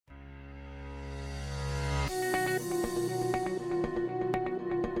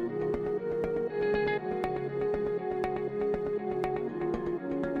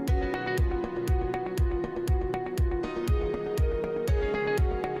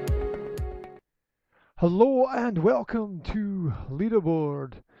Hello and welcome to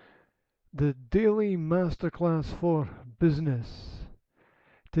Leaderboard, the daily masterclass for business.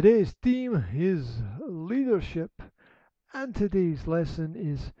 Today's theme is leadership, and today's lesson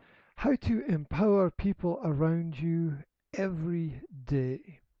is how to empower people around you every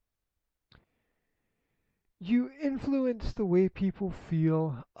day. You influence the way people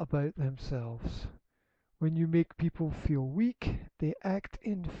feel about themselves. When you make people feel weak, they act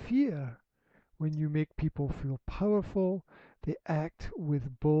in fear. When you make people feel powerful, they act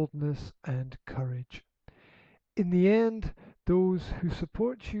with boldness and courage. In the end, those who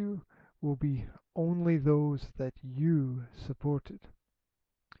support you will be only those that you supported.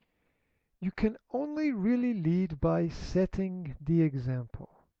 You can only really lead by setting the example.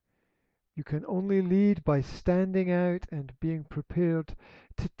 You can only lead by standing out and being prepared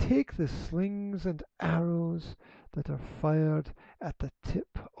to take the slings and arrows that are fired at the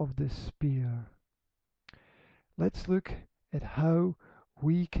tip of the spear. Let's look at how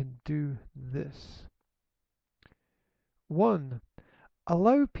we can do this. 1.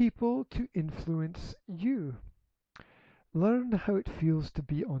 Allow people to influence you. Learn how it feels to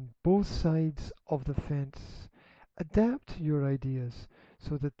be on both sides of the fence. Adapt your ideas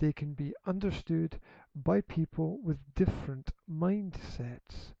so that they can be understood by people with different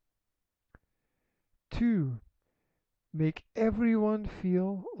mindsets. 2. Make everyone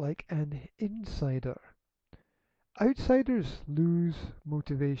feel like an insider. Outsiders lose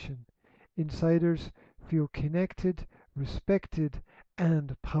motivation. Insiders feel connected, respected,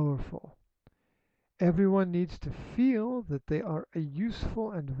 and powerful. Everyone needs to feel that they are a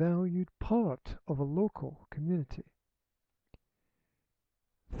useful and valued part of a local community.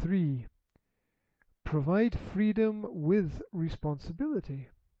 3. Provide freedom with responsibility.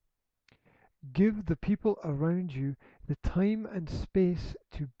 Give the people around you the time and space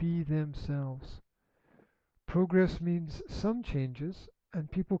to be themselves. Progress means some changes,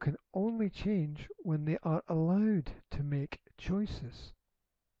 and people can only change when they are allowed to make choices.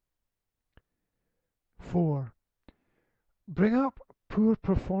 4. Bring up poor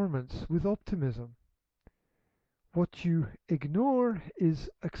performance with optimism. What you ignore is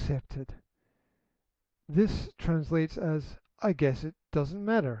accepted. This translates as, I guess it doesn't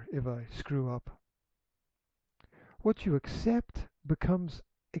matter if I screw up. What you accept becomes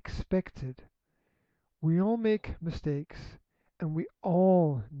expected. We all make mistakes, and we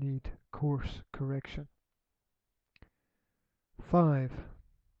all need course correction. 5.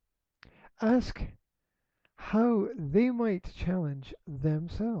 Ask how they might challenge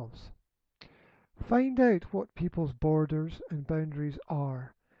themselves. Find out what people's borders and boundaries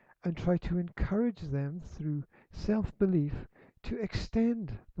are, and try to encourage them through self-belief to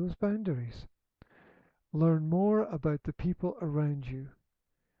extend those boundaries. Learn more about the people around you.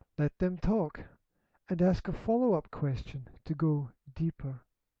 Let them talk, and ask a follow-up question to go deeper.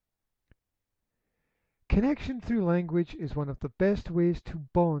 Connection through language is one of the best ways to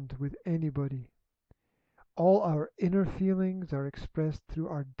bond with anybody. All our inner feelings are expressed through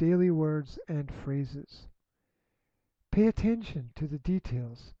our daily words and phrases. Pay attention to the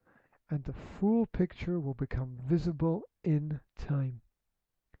details, and the full picture will become visible in time.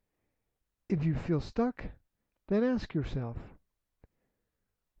 If you feel stuck, then ask yourself,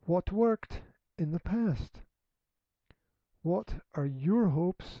 what worked in the past? What are your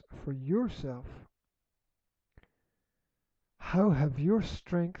hopes for yourself? How have your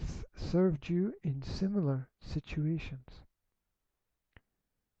strengths served you in similar situations?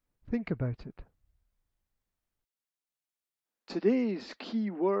 Think about it. Today's key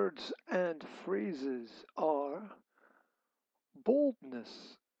words and phrases are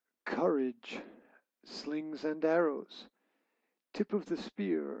boldness, courage, slings and arrows, tip of the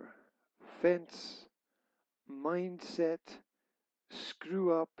spear, fence, mindset,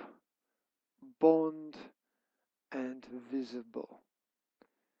 screw up, bond, and visible.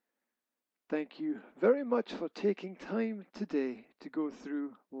 Thank you very much for taking time today to go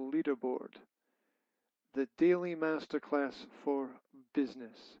through Leaderboard, the daily masterclass for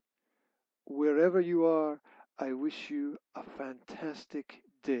business. Wherever you are, I wish you a fantastic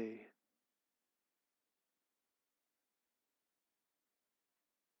day.